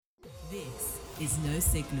is No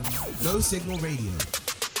Signal. No Signal Radio.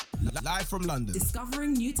 Live from London.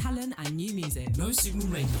 Discovering new talent and new music. No Signal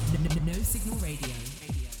Radio. No Signal Radio.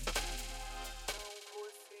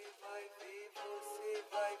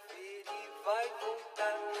 Vai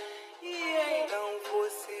voltar, e então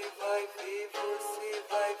você vai ver, você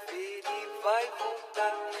vai ver e vai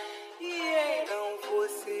voltar. E então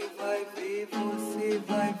você vai ver, você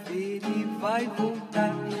vai ver e vai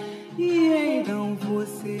voltar. E então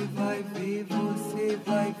você vai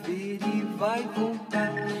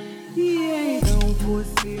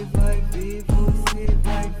ver, você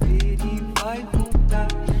vai ver e vai voltar.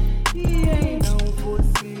 E então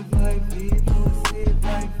você vai ver, você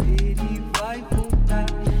vai ver e vai voltar.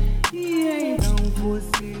 E então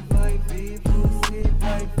você vai ver, você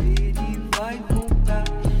vai ver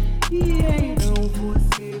e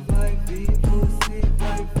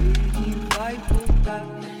vai voltar.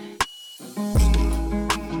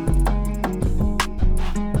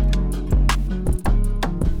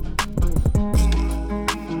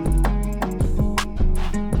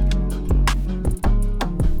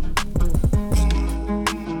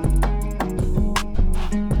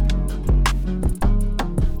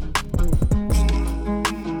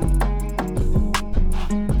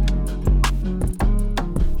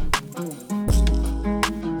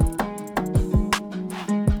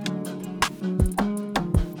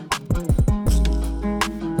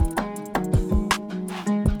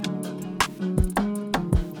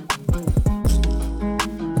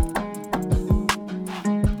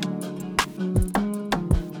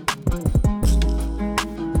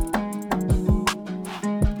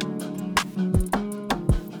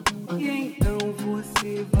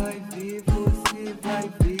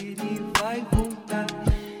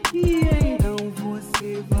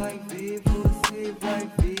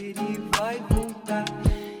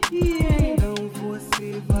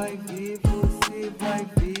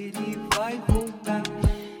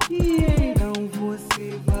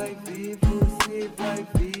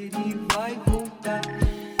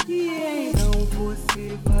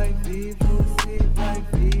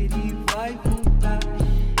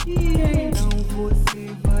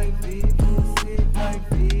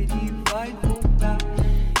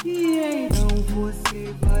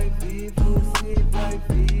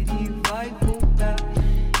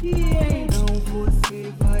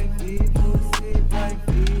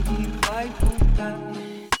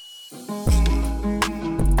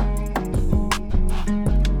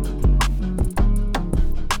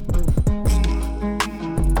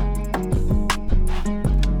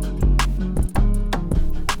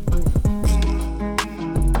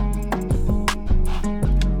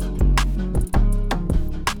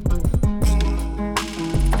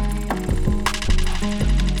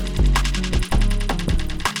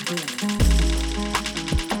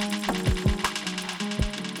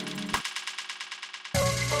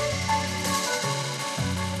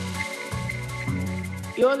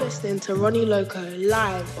 You're listening to Ronnie Loco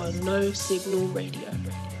live on No Signal Radio.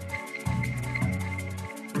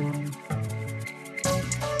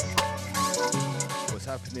 What's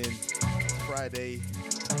happening? It's Friday.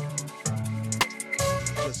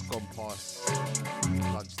 Just gone past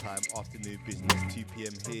lunchtime, afternoon business, 2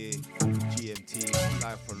 p.m. here, GMT,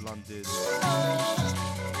 live from London.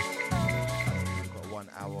 We've got 1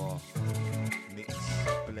 hour mix,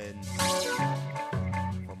 blend.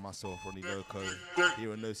 Myself, Ronnie Loco,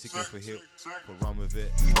 here on No Signal for Hip, for Run With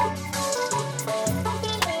It.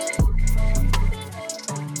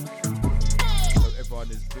 Hope everyone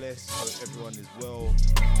is blessed, hope everyone is well.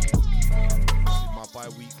 This is my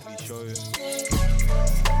bi-weekly show.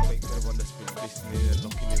 Thanks to everyone that's been listening and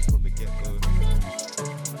locking in from the get-go.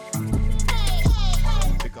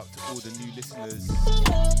 Big up to all the new listeners,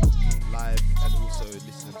 live and also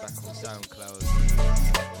listening back on SoundCloud.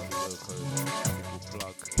 Ronnie Loco, triple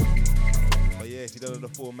plug. But yeah, if you don't know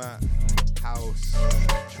the format, house,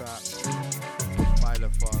 trap,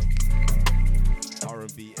 violent funk,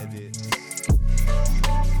 R&B edits,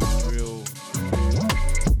 real,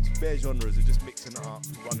 it's bare genres, we're just mixing it up,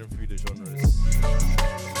 running through the genres.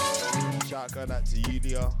 Shout out to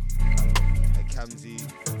Yulia and Kamzi.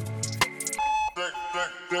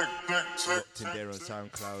 Locked in there on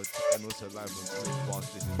SoundCloud and also live on Twitch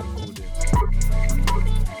whilst this is recording.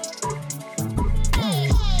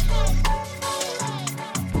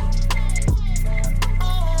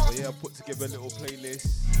 But yeah, I put together a little playlist.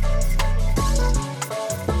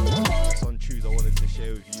 Some tunes I wanted to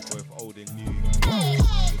share with you, both old and new.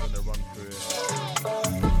 We're gonna run through it.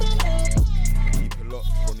 Keep it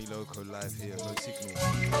locked, Ronnie Loco live here, No Signal.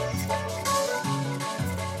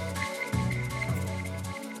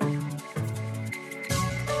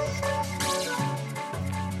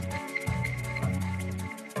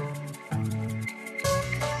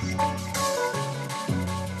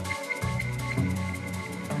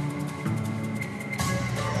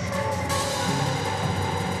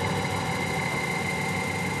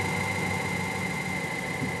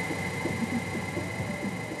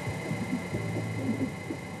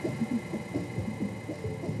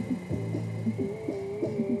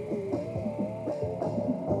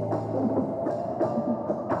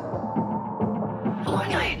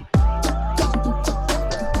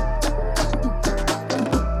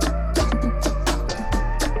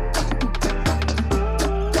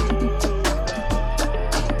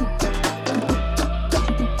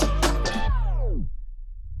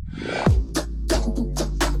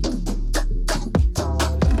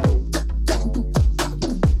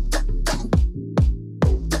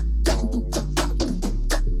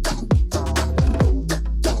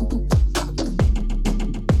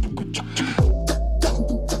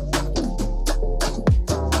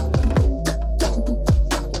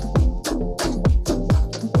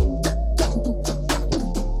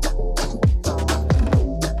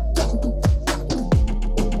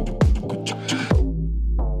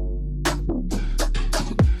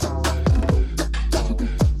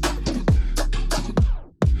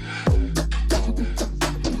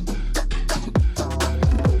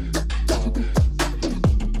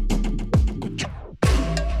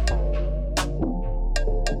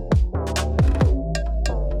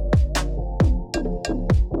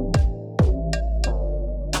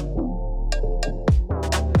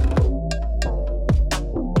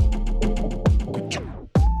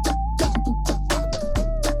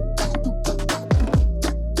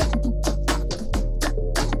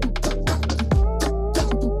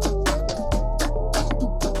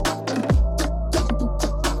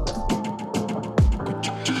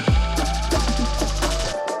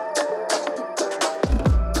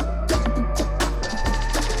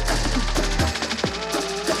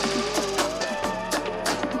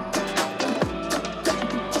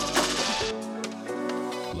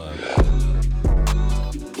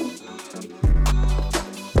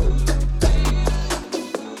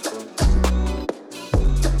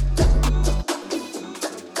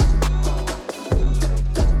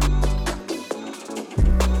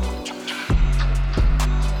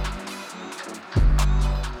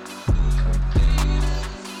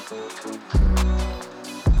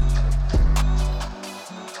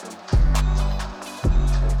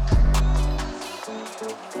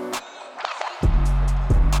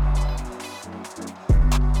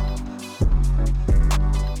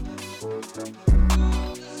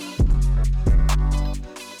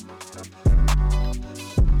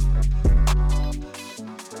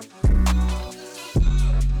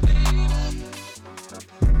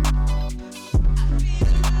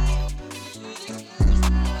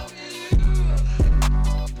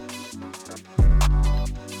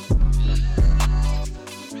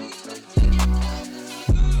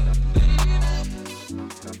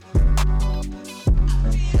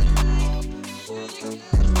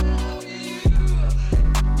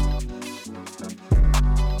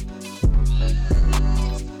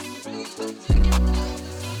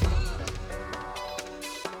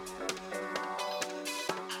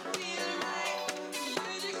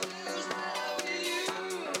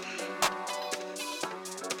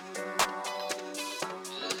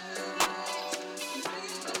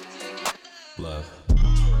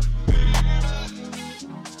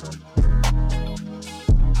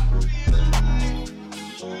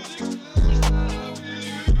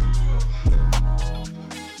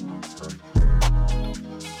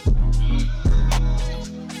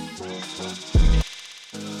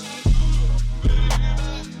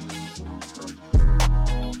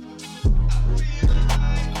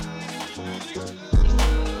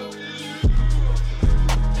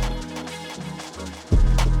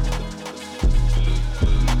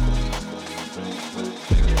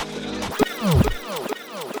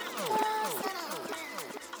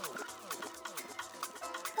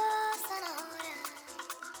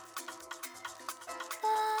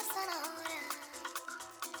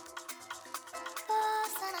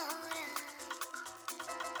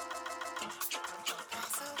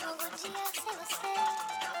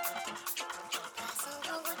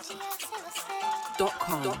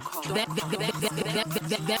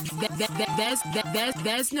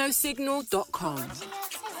 There's no signal.com.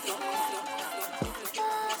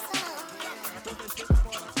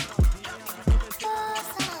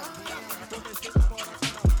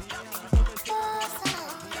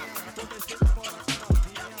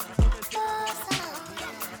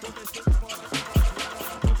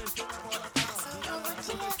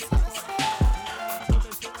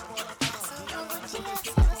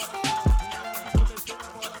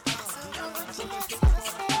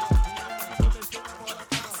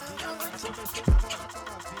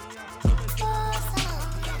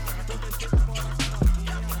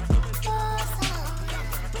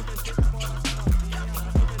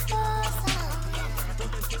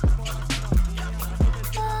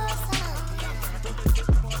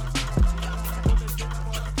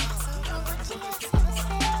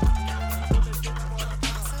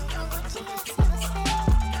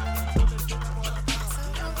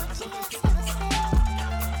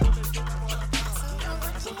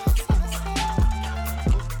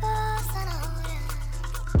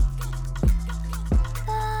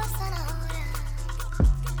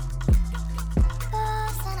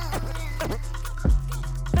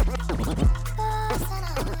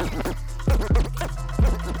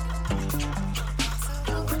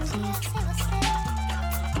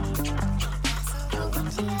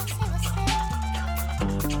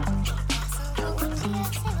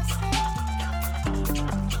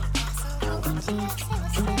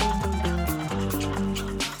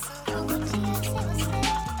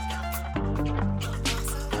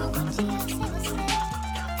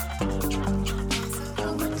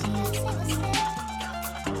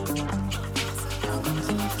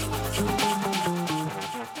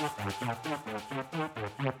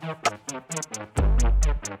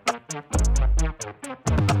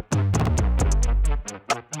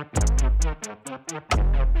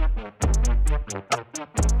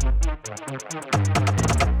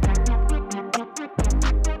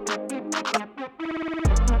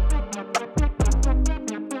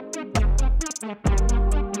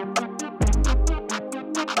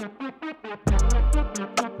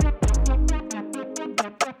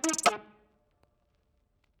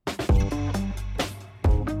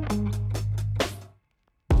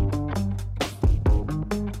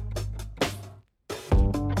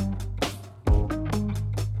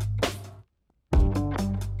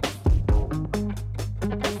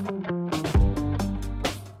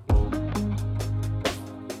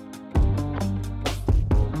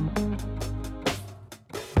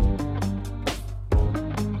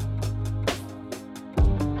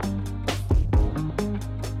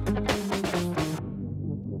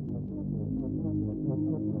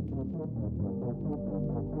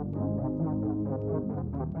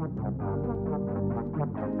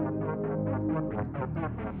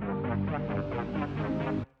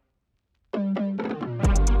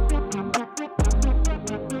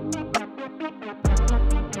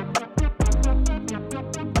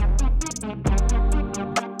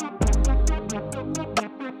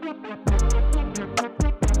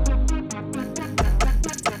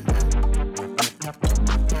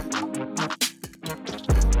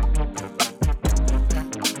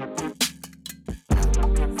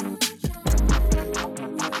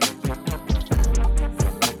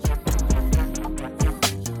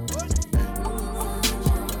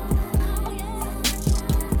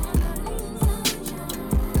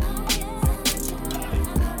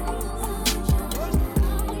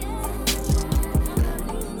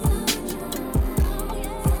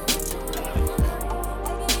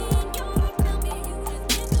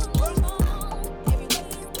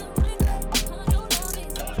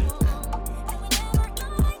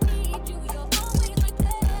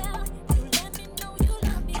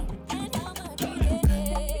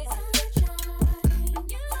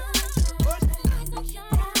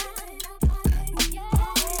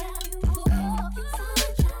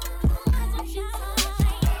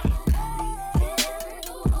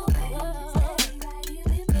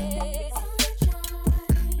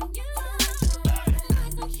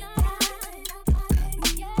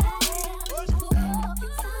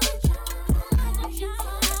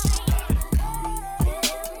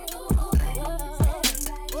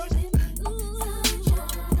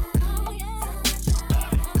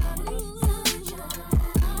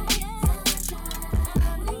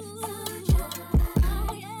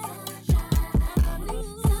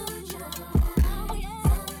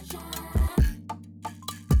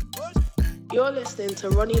 You're listening to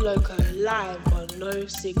Ronnie Loco live on No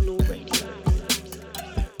Signal Radio.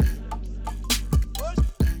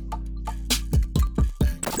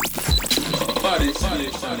 Body,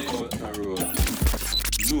 Carol.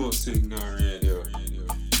 No Signal Radio.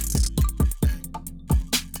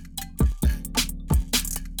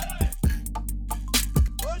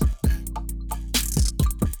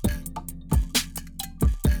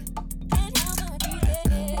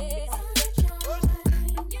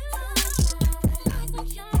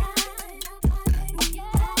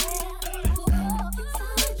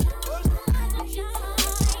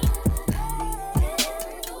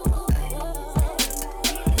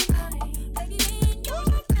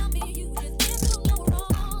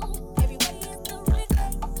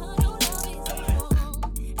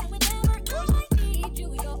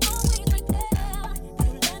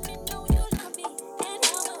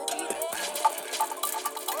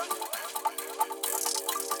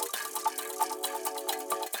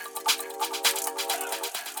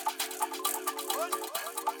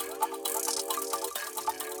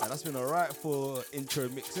 That's been alright for intro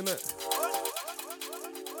mix, innit?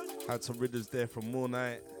 Had some rhythms there from More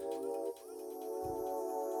Night.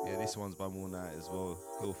 Yeah, this one's by More Night as well.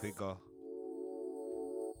 Hill Figure.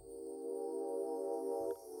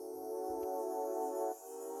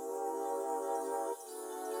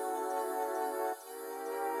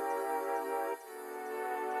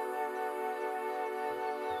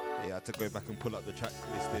 Yeah, I had to go back and pull up the track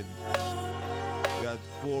listing. We had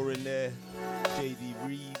 4 in there. JD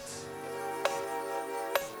Reed,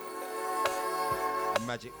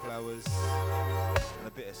 Magic Flowers, and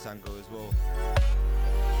a bit of Sango as well.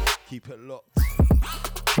 Keep it locked.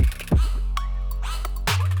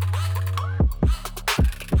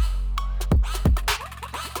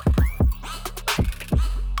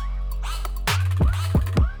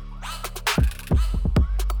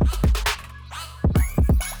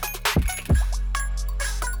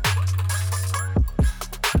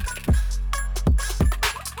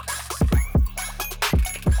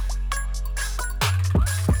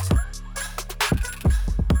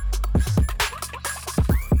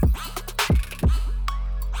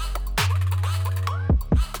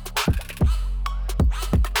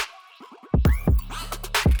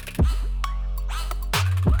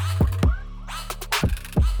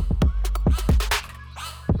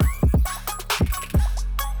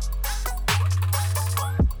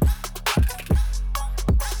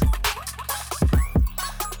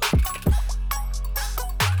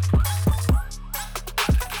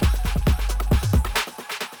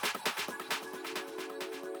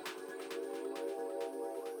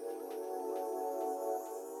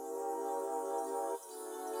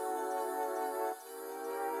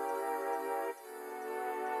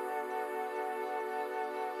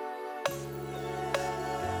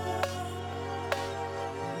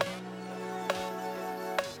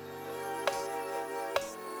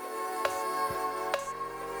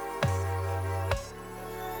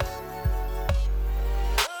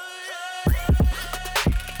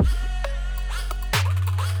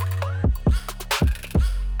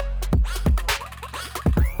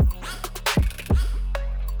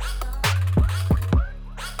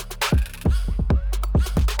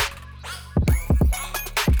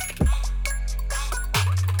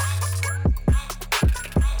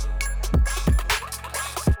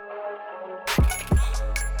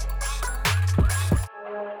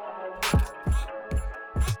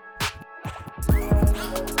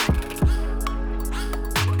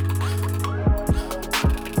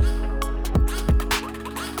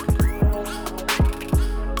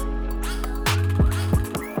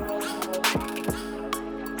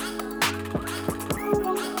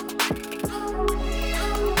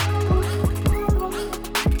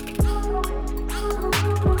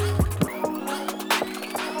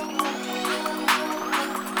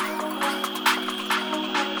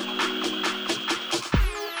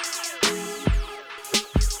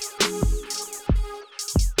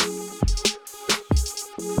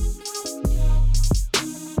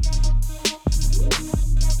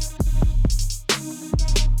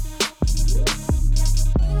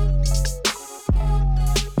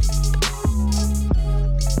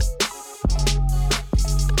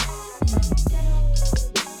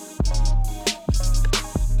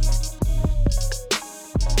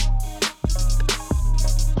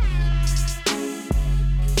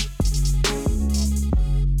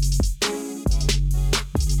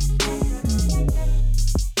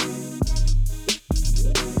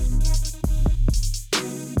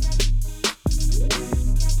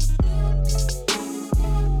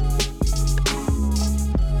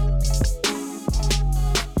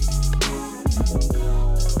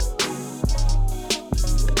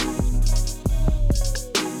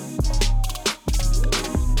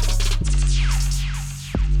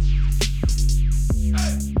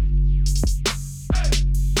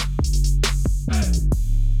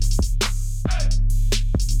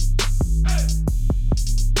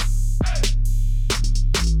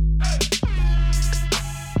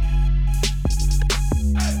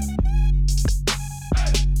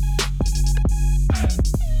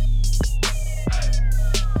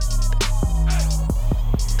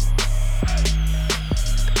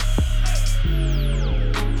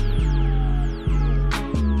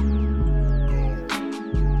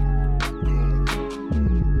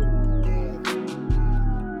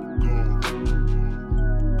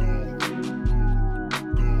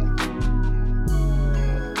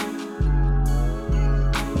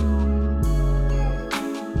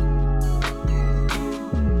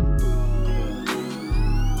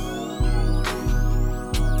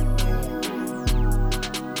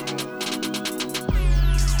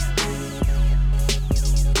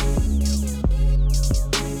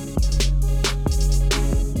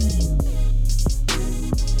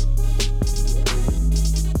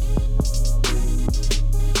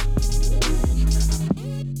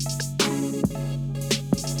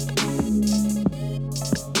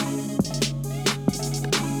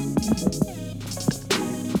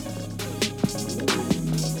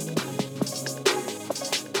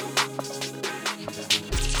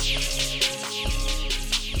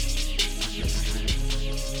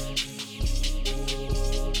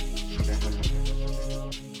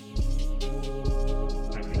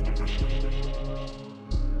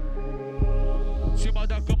 Cima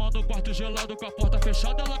da cama no quarto gelado com a porta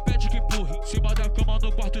fechada, ela pede que empurre. Cima da cama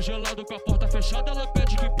no quarto gelado com a porta fechada, ela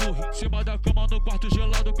pede que empurre. Cima da cama no quarto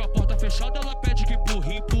gelado com a porta fechada, ela pede que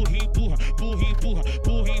empurre. Empurra, empurra, empurra, empurra,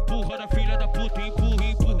 empurra, empurra da filha da puta, empurra,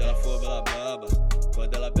 empurra. Quando ela for, ela baba.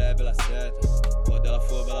 Quando ela bebe, ela senta. Quando ela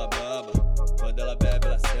for, ela baba. Quando ela bebe,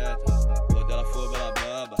 ela senta. Quando ela for, ela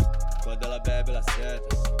baba. Quando ela bebe, ela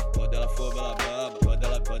senta. Quando ela for, ela baba. Quando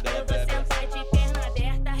ela bebe, ela senta. Eu vou sentar de perna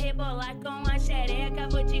aberta, rebolar com a xereca.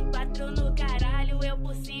 Vou de quatro no caralho, eu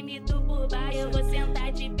por cima e tu por baixo. Eu vou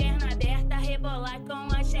sentar de perna aberta, rebolar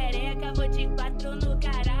com a xereca. Vou de quatro no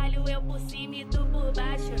caralho, eu por cima e tu por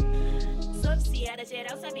baixo. Sou viciada,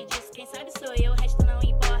 geral sabe disso, quem sabe sou eu, o resto não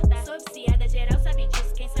importa. Sou viciada, geral sabe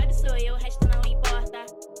disso, quem sabe sou eu, o resto não importa.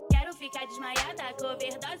 Quero ficar desmaiada com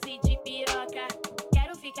overdose de piroca.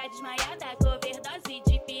 Quero ficar desmaiada com overdose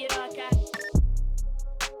de piroca.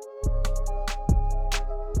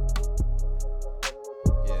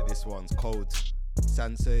 Yeah, this one's cold.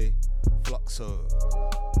 Sansei, Fluxo.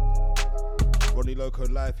 Ronnie Loco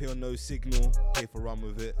live here on No Signal. Here for Run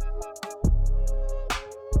With It.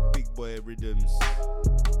 Big boy rhythms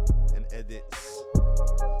and edits.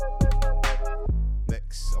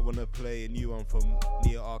 Next, I wanna play a new one from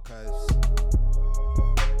Nia Archives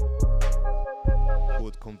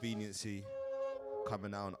called Conveniency,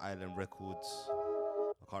 coming out on Island Records.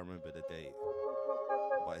 I can't remember the date,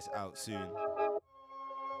 but it's out soon.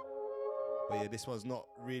 But yeah, this one's not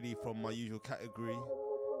really from my usual category,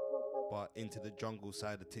 but into the jungle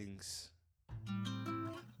side of things.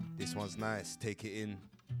 This one's nice, take it in.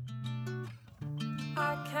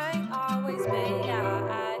 I can't always be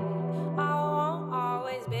I won't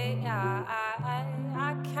always be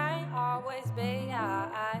I can't always be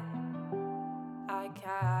I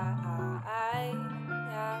can't,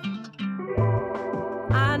 yeah.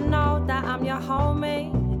 I know that I'm your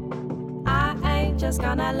homie, I ain't just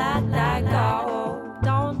gonna let that go.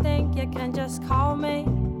 Don't think you can just call me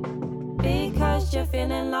because you're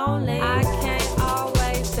feeling lonely. I can't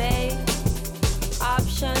always be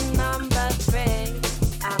option number 3.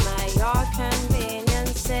 I'm at your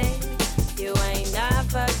convenience. You ain't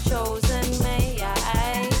never chosen me. I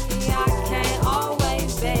can't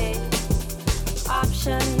always be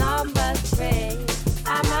option number 3.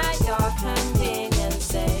 I'm at your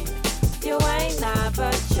convenience. You ain't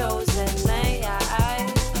never chosen me.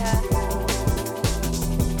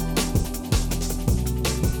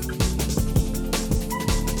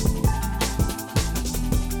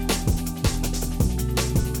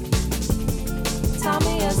 Tell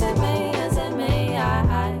me, is it me, is it me?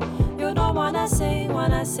 You don't wanna see,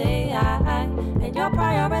 and your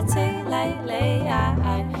priority lately.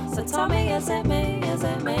 So tell me, is it me, is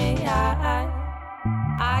it me?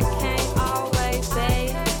 I can't always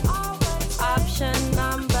be option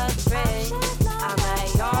number 3. I'm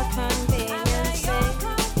at your convenience.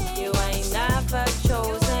 You ain't never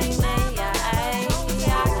chosen me.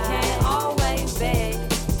 I can't always be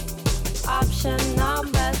option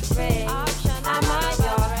number 3. I'm at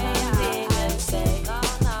your convenience.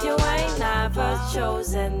 You ain't never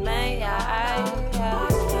chosen me. No, I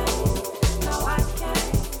can't. No, I can't.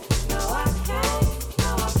 No, I can't.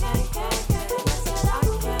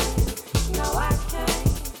 No, I can't. No, I can't.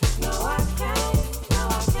 No, I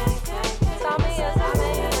can't. Tell me, is it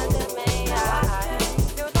me? Is it me?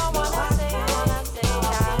 You don't wanna see.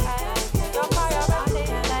 Your priority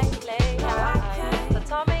lately. So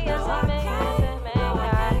tell me, is it me? Is it me?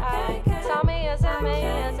 Tell me, is it me?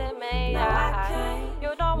 Is it me?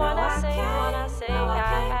 You don't wanna see.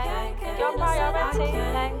 Your priority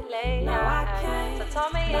lately. So tell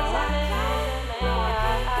me, is it me? Is it me?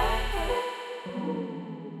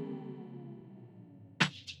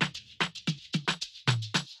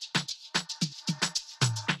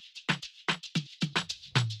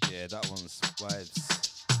 Yeah, that one's vibes.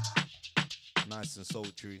 Nice and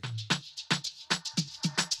sultry.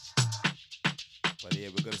 But yeah,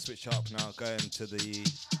 we're gonna switch up now, going to the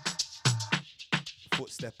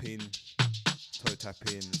foot stepping, toe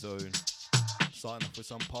tapping zone. Starting off with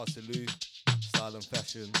some Parsaloo, style and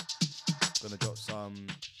fashion. Gonna drop some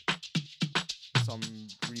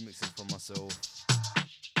remixes from myself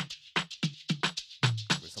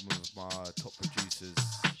with some of my top producers.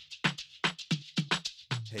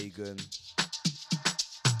 Hagen.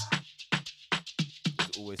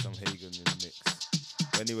 There's always some Hagen in the mix.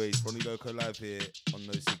 But Anyways, Ronnie Loco live here on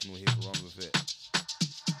No Signal here for Run With It.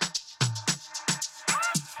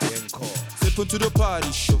 The encore. Step to the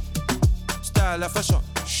party show. Style and fashion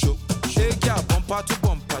show. Shake ya bumper to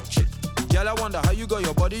bumper chick. Girl, I wonder how you got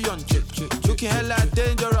your body on chick. Looking hella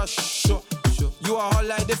dangerous show. You are hot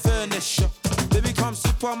like the furniture. Baby, come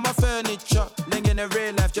sit on my furniture. Ling in a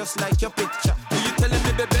real life just like your picture. Do you telling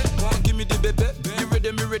me, baby? Won't give me the baby. You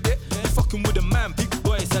ready, me ready? You fucking with a man, big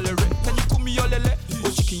boy celebrate. Can you call me your lele? Oh,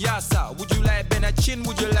 chicken yassa. Would you like Benachin?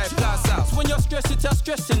 Would you like Plaza? So when you're stressed, it's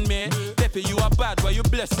stressing me. Pepe, you are bad, why you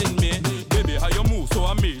blessing me? Baby, how you move so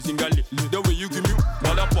amazing, gali. The way you give me,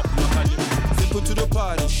 mother pop, locally. Simple to the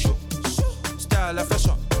party, show. Style and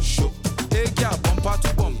fashion, show. Hey, girl, bumper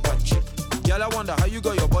to bumper, chick. Girl, I wonder how you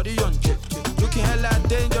got your body on chick. Looking hella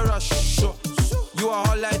dangerous, show. You are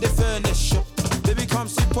hot like the furniture. Baby, come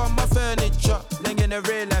sit on my furniture. Ling in a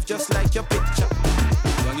real life just like your picture.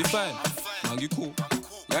 Young you fine, young you cool.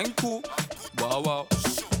 Young you cool, wow wow.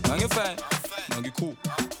 Young you fine, young you cool.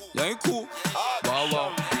 Young you cool, wow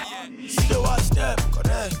wow. See the one step,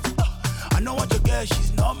 correct. I know what you get,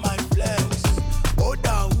 she's not my flex.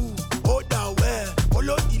 Oda who, Oda where.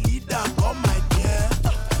 Follow the leader, come my dear.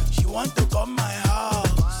 She want to come my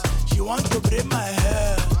house. She want to braid my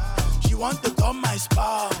hair. She want to come my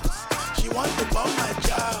spouse. She want to come my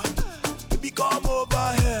child. Baby, come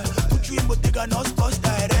over here. Put you in Bottega, not Sports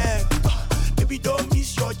Direct. Baby, don't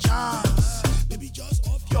miss your chance. Baby, just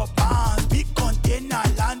off your pants. Big container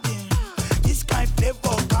landing. This kind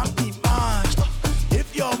flavor can't be matched.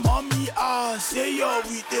 If your mommy asks, say you're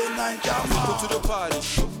with the Ninja man. Go to the party,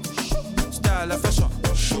 show. Style and fashion,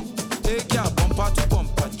 show. Hey, girl, bumper to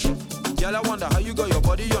bumper, chick. Girl, I wonder how you got your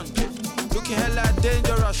body on chick. Looking hella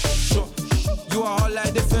dangerous, show. You are hot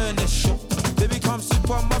like the furniture. Baby, come sit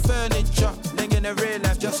on my furniture. Ling in a real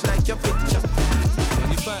life just like your picture.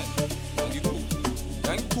 Young you fine, young you cool.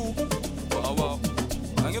 Young you cool, wow wow.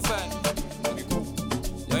 Young you fine, young you cool.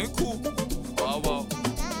 Young you cool, wow wow.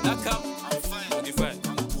 Knock out, young you fine.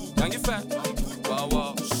 Young you fine, wow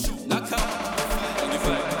wow. Knock out, young you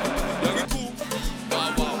fine. Young you cool,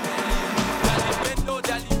 wow wow. Daddy bend low,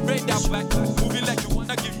 daddy break that back. Moving like you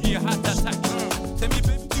wanna give me a heart attack. Tell me,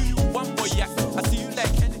 baby, do you want more yak? I see you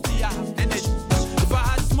like Kennedy, I have energy. If I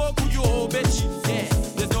had smoke, would you hold Betty? Yeah,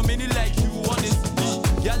 there's no many like you,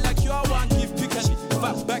 honestly. Yeah, like you, I want give pickaninny.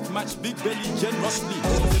 Fat back match, big belly, generously.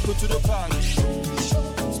 Go to the party,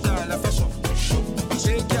 style and fashion.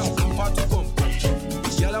 Say, girl, come party, come.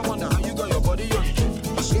 Girl, I wonder how you got your body on.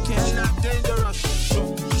 Looking hella dangerous.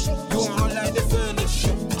 You are hot like the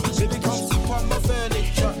furniture. Baby, come sit on my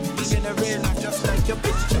furniture. This in a real life, just like your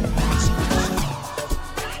picture.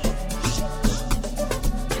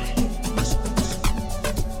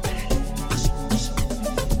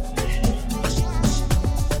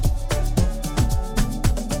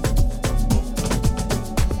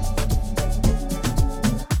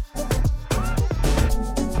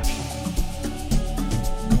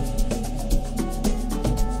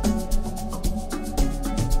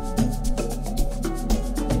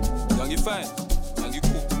 Young you fine, young you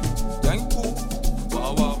cool. Young you cool,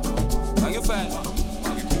 wow wow. Young you fine,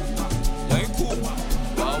 young you cool. Young you cool,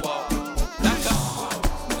 wow wow. Knock out,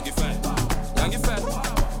 young you fine. Young you fine,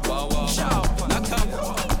 wow wow. Knock out,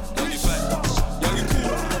 young you fine. Young you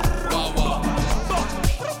cool, wow wow.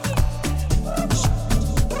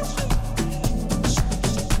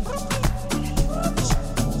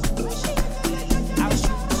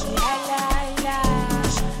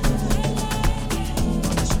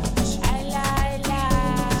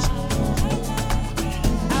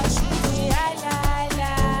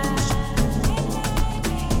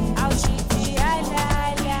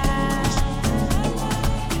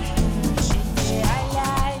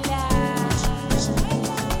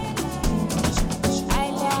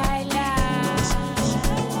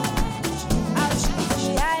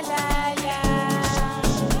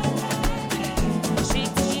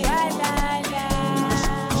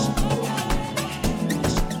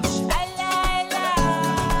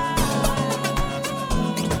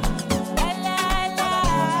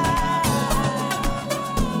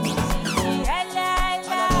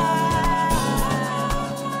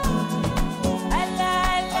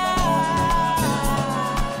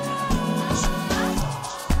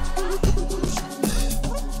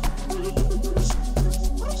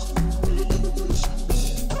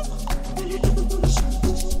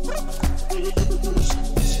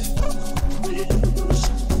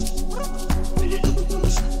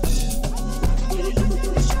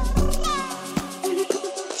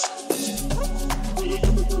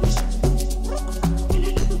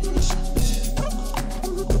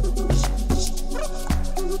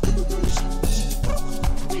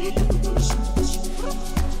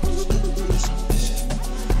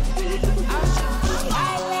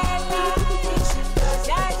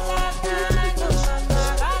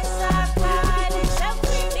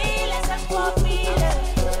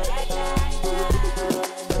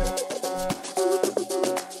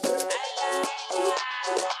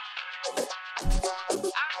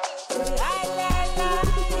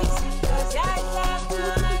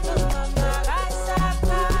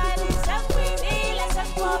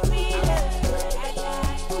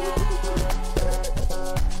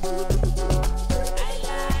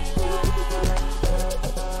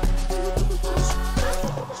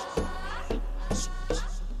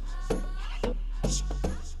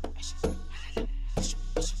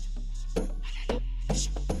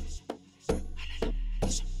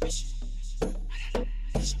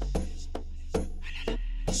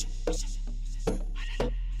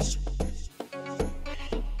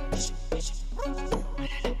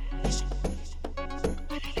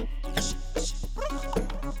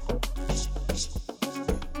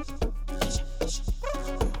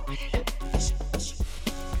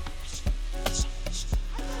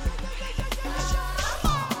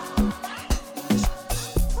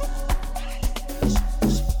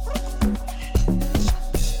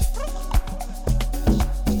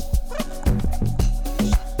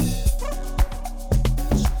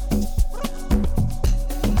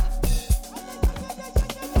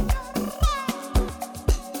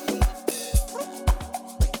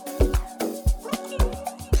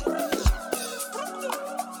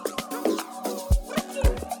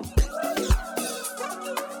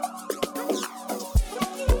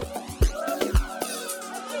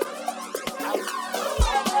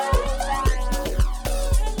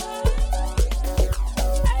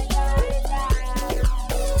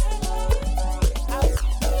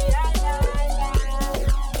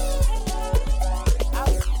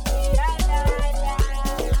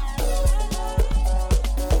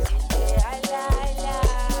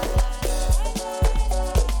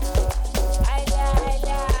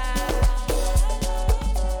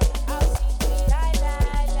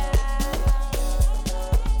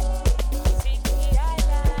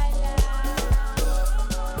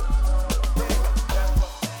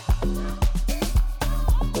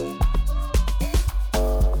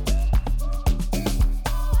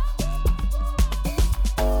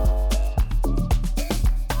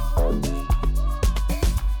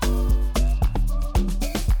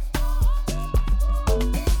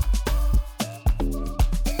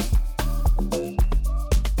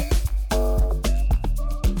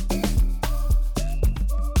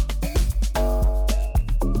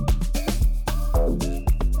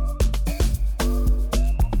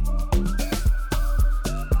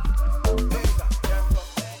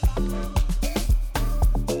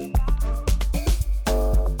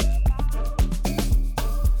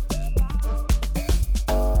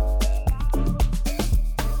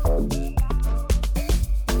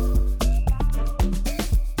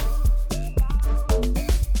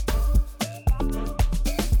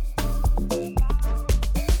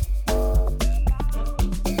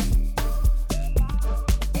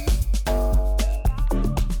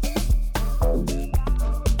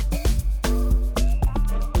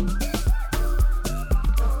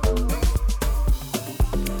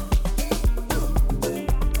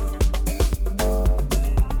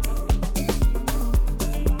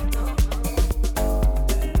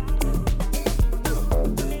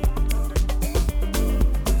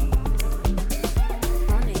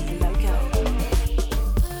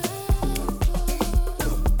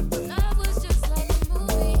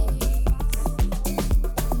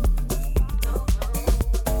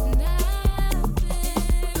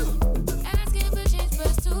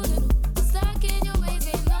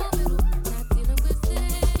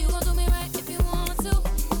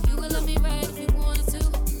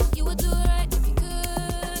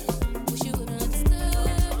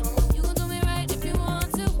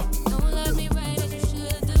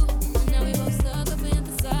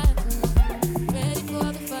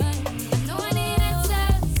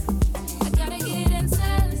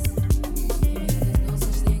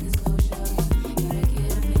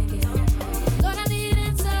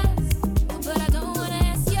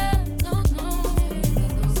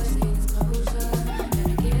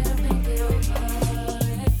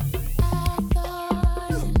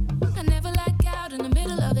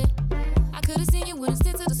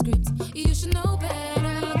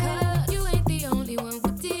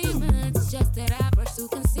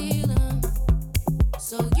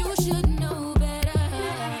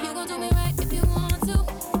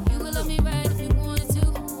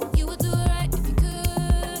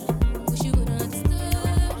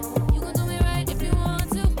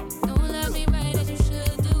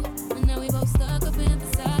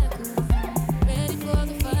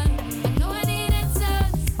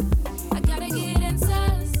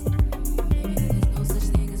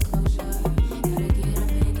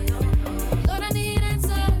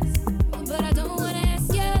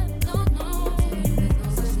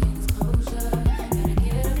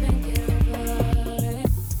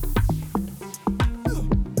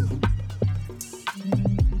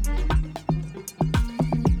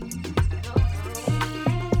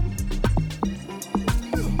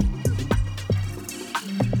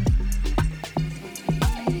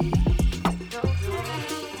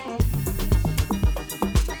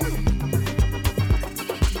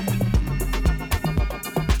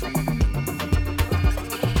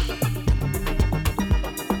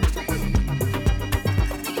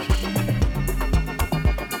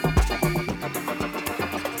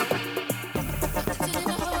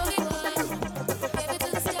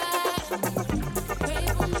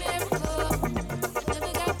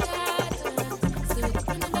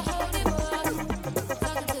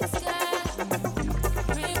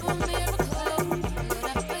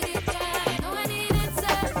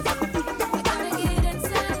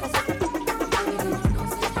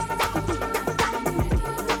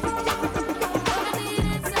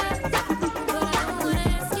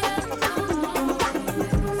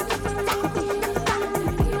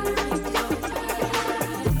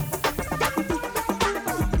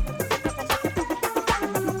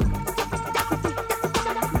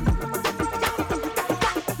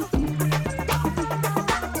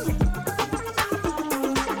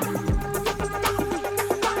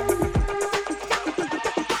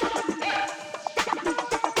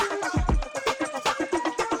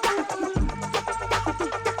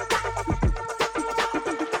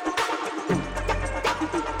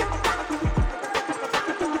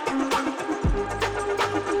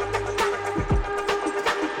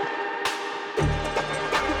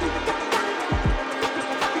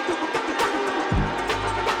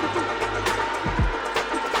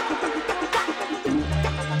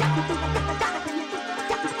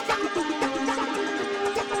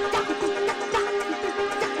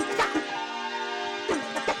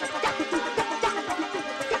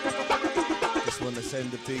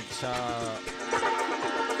 big shout out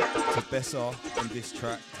to Bessa on this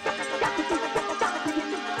track.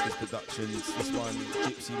 His productions, this one,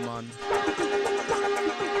 Gypsy Man.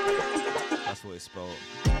 That's what it's spelled.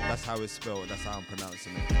 That's how it's spelled, that's how I'm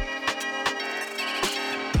pronouncing it.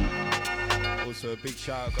 Also a big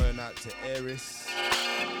shout out going out to Eris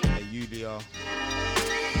and Yulia.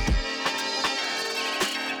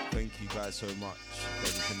 Thank you guys so much for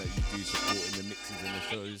everything that you do supporting the mixes and the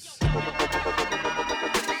shows.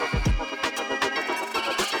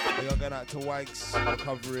 We are going out to Wags,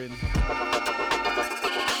 recovering.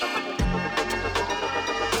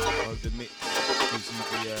 Of the mix gives you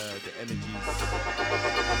the energies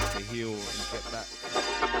to heal and get back.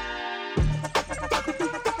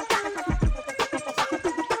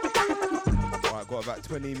 Alright, got about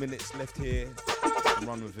 20 minutes left here and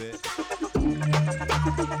run with it.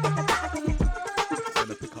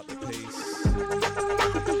 Gonna pick up the pace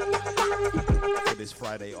for this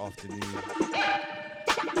Friday afternoon.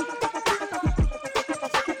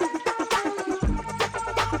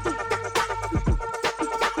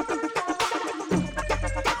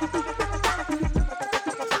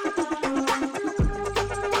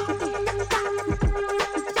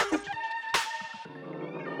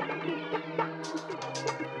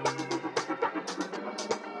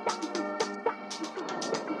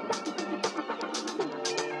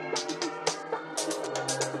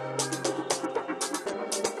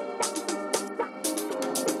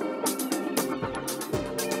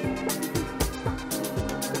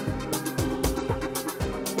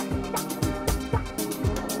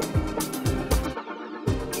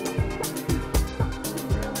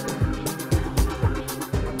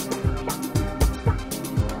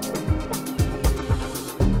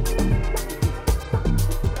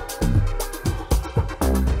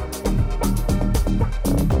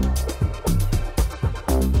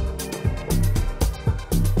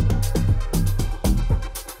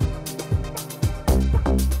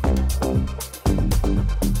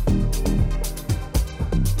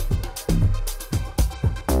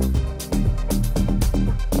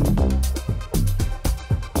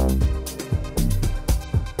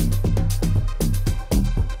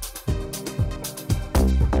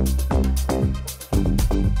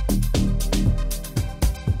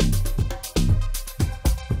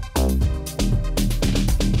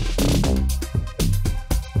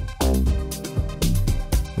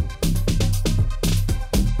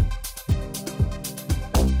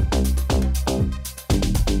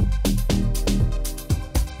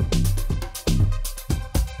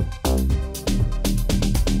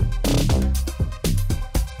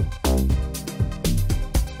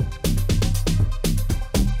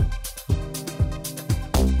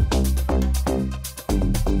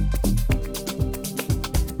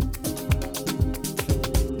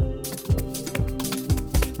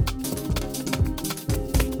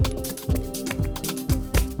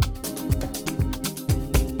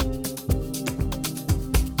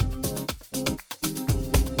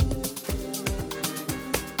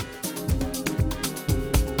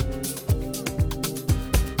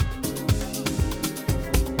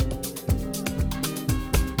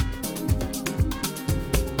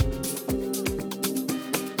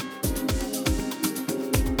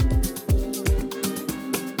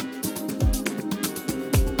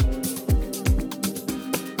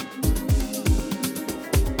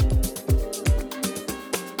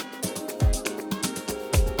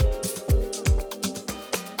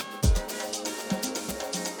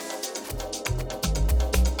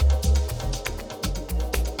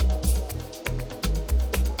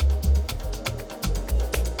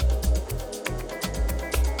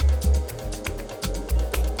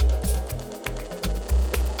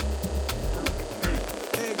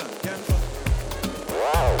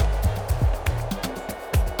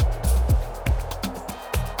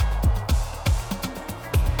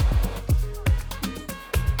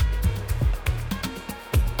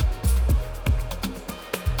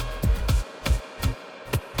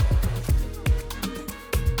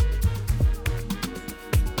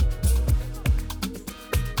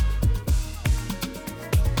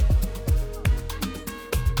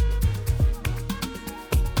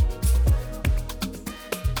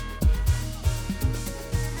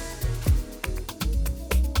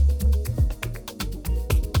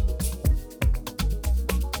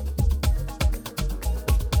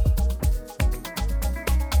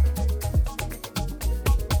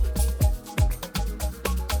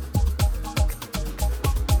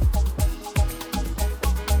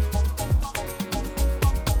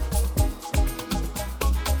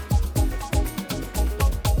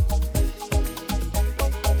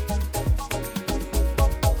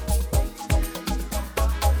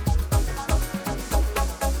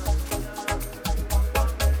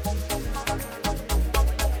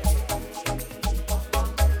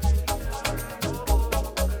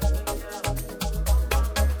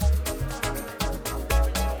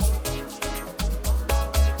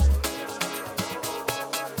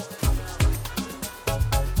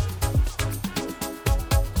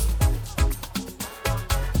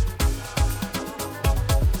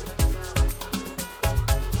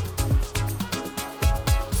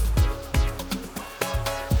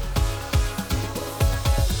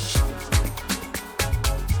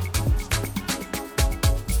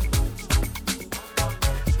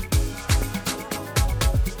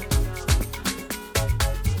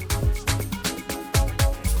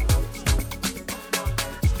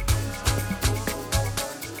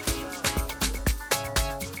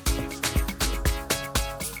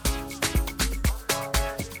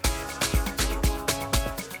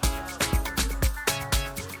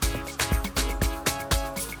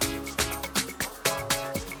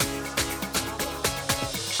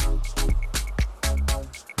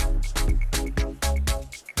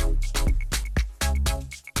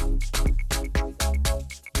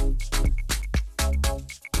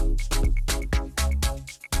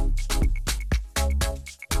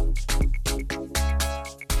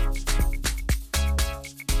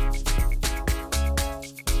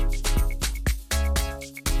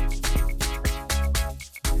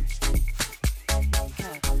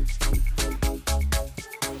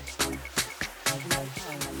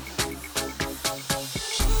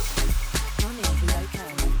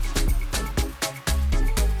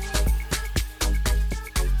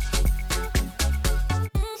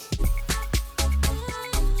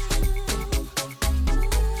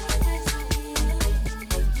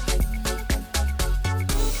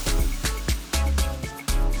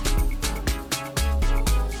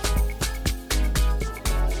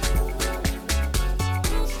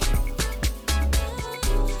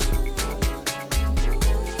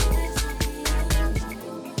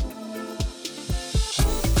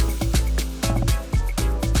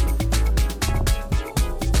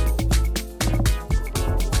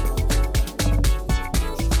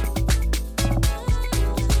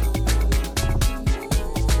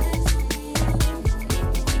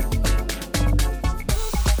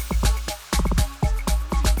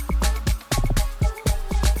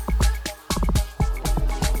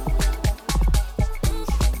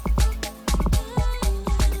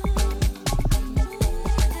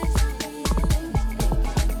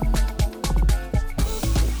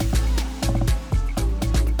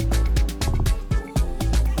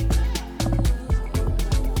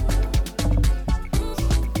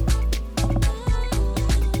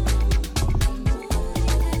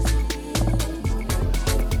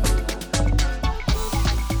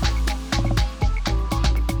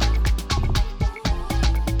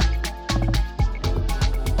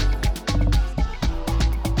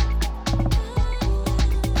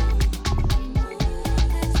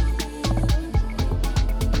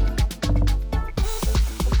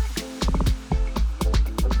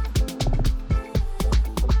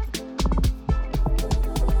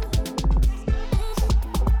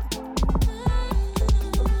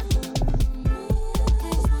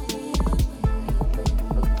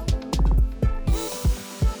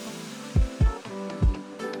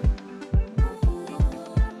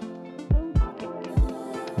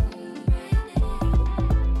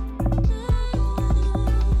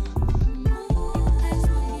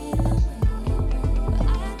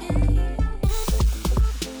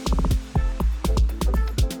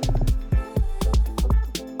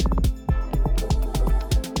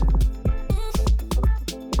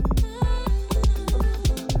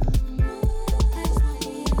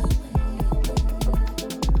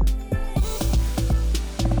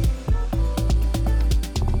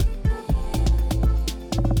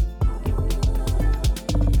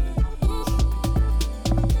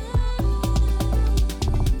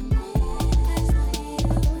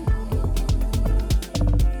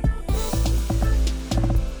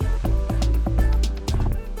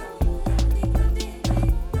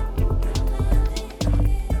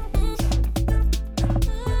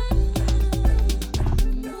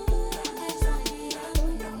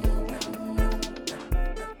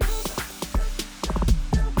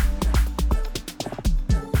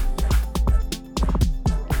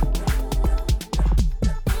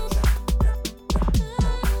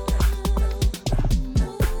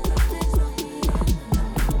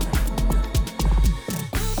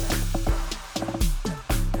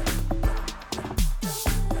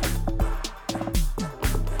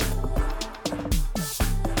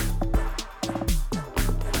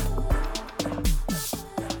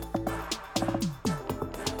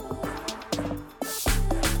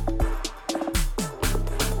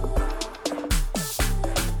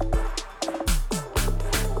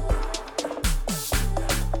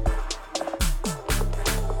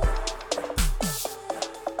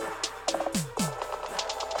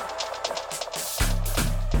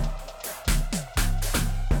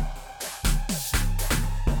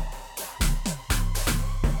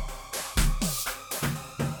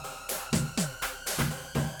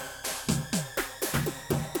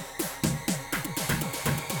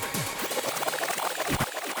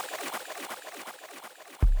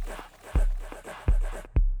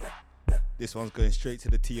 This one's going straight to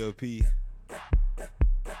the TOP.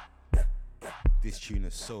 This tune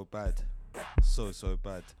is so bad. So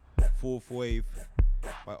bad. Fourth Wave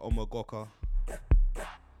by Omogoka.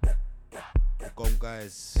 Gom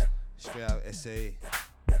guys, straight out SA.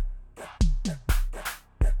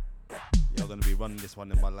 You're gonna be running this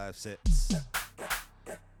one in my live sets.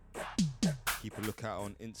 Keep a lookout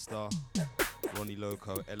on Insta. Ronnie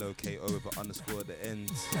Loco, LOKO with an underscore at the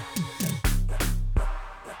end.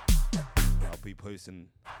 I'll be posting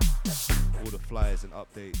all the flyers and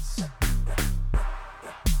updates.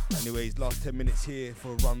 Anyways, last 10 minutes here for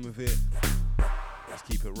a run with it. Let's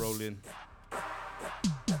keep it rolling.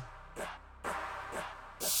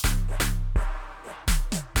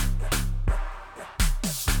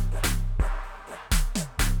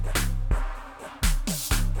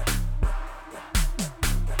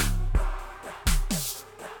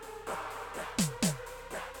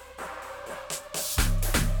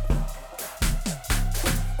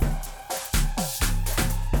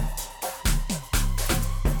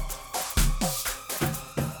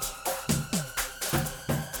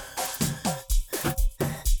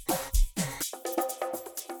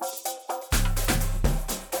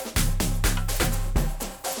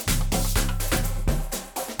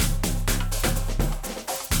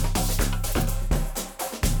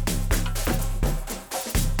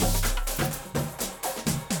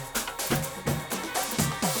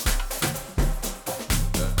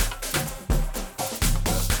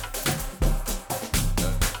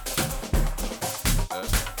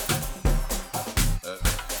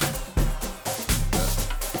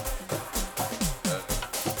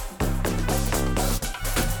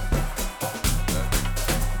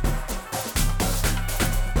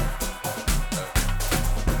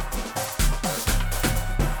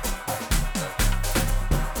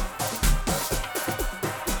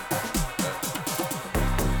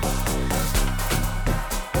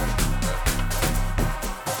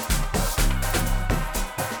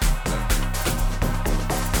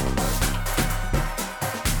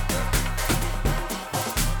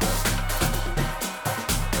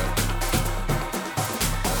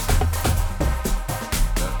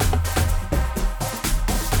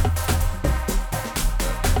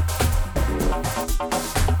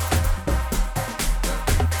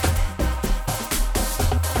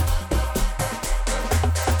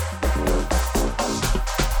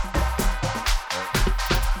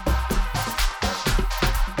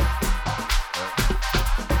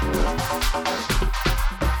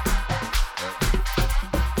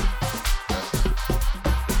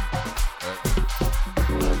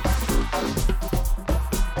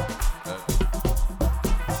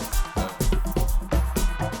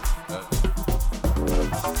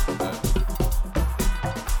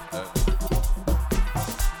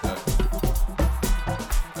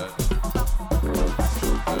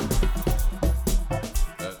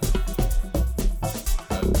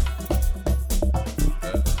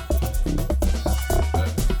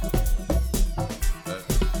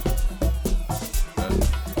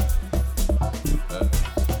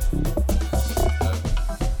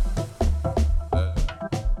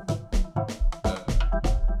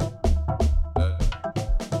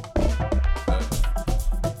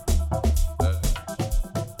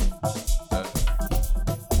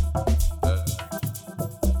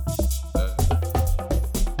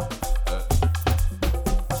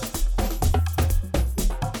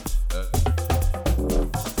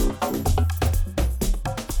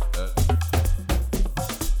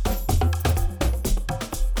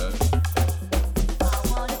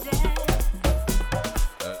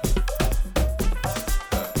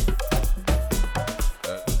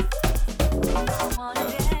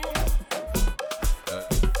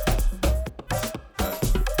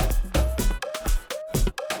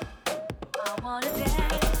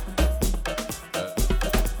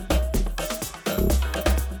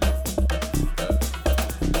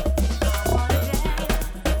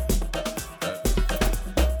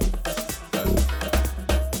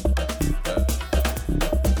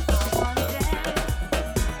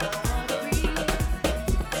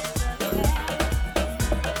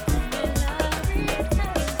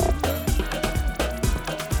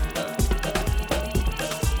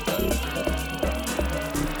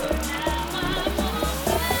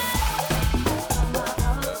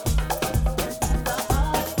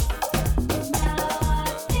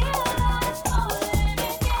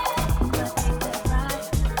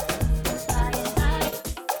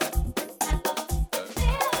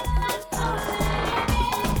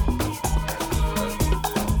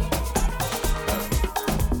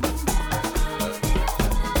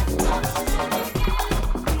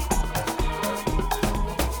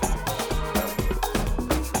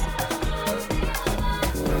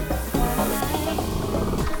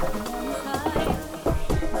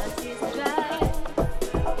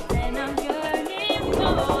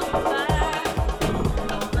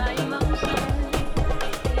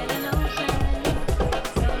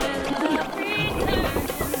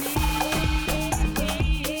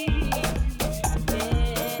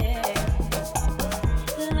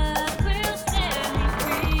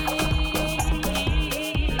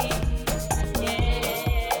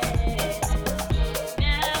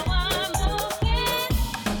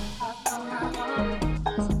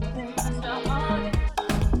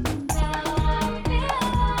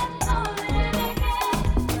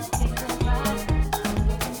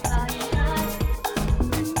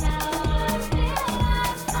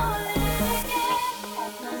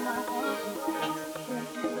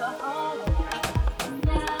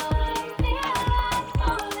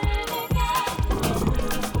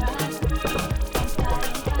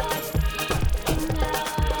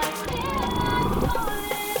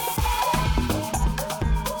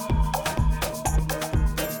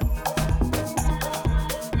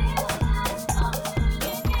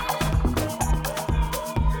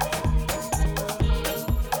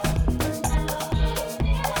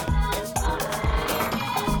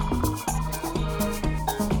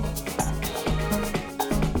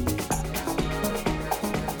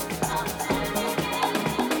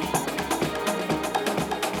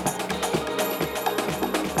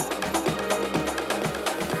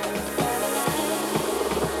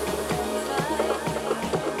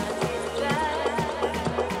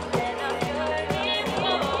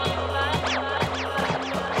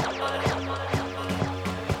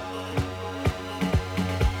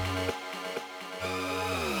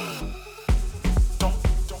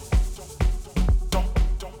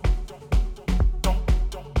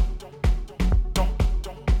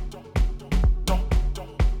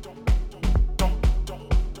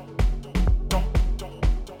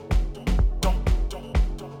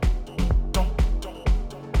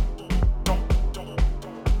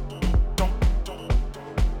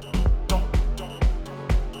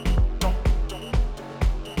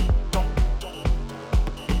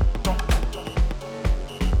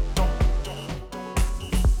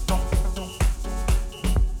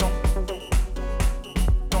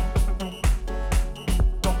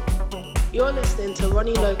 You're listening to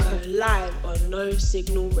Ronnie Loco live on No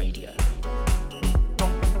Signal Radio.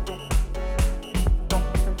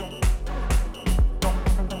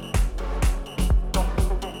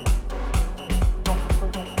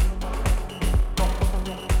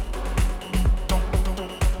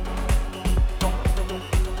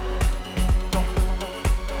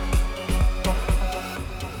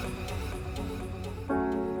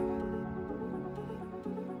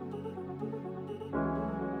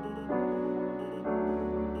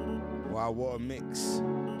 Wow, what a mix.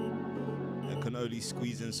 I can only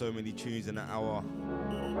squeeze in so many tunes in an hour.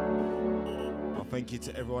 Well, thank you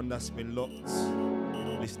to everyone that's been locked,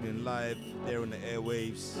 listening live there on the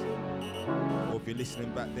airwaves, or if you're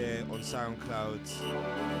listening back there on SoundCloud.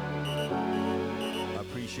 I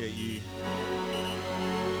appreciate you.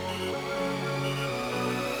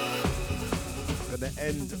 Gonna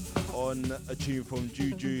end on a tune from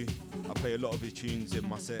Juju. I play a lot of his tunes in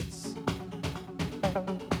my sets.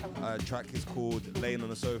 Track is called Laying on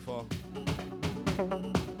the Sofa.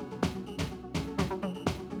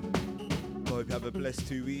 So hope you have a blessed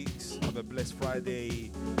 2 weeks. Have a blessed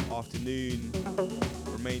Friday afternoon,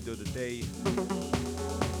 remainder of the day.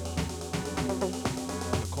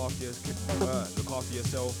 Look after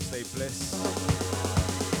yourself, stay blessed.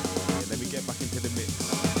 Yeah, let me get back into the mix.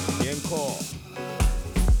 The encore.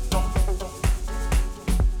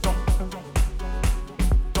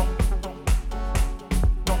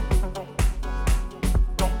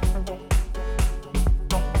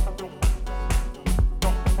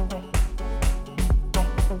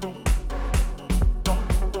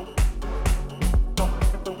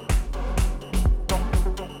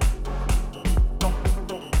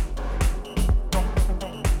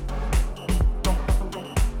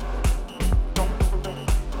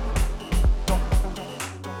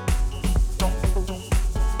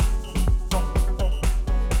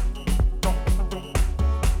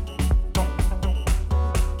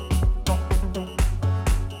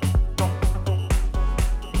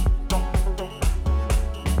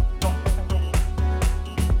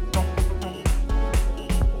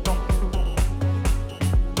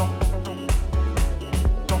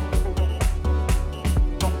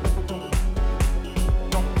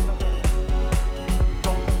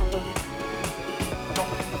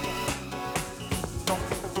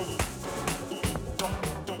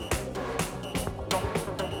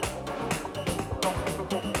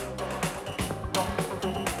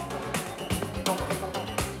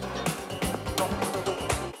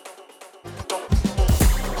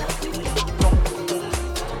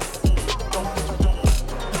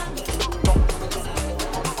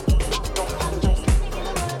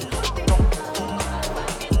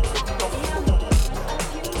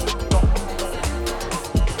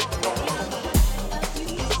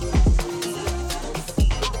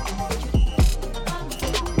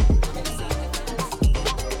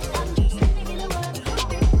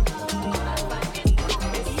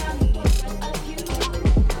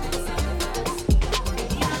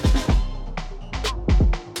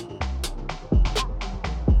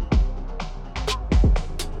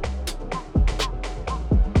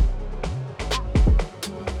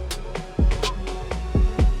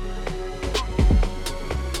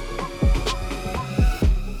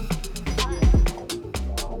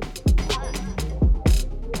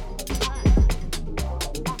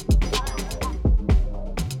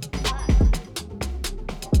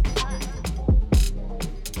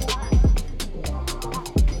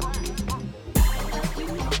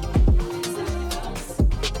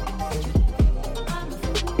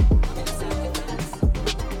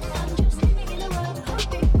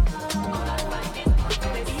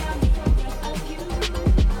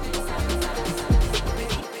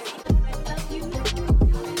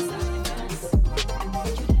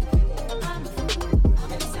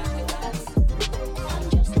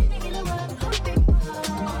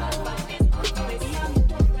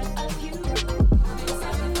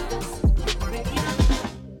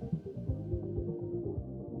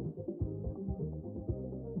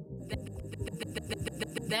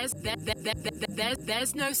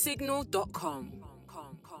 There's no signal.com.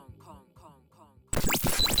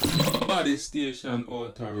 Body station,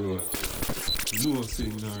 Outer Road. No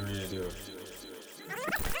Signal Radio.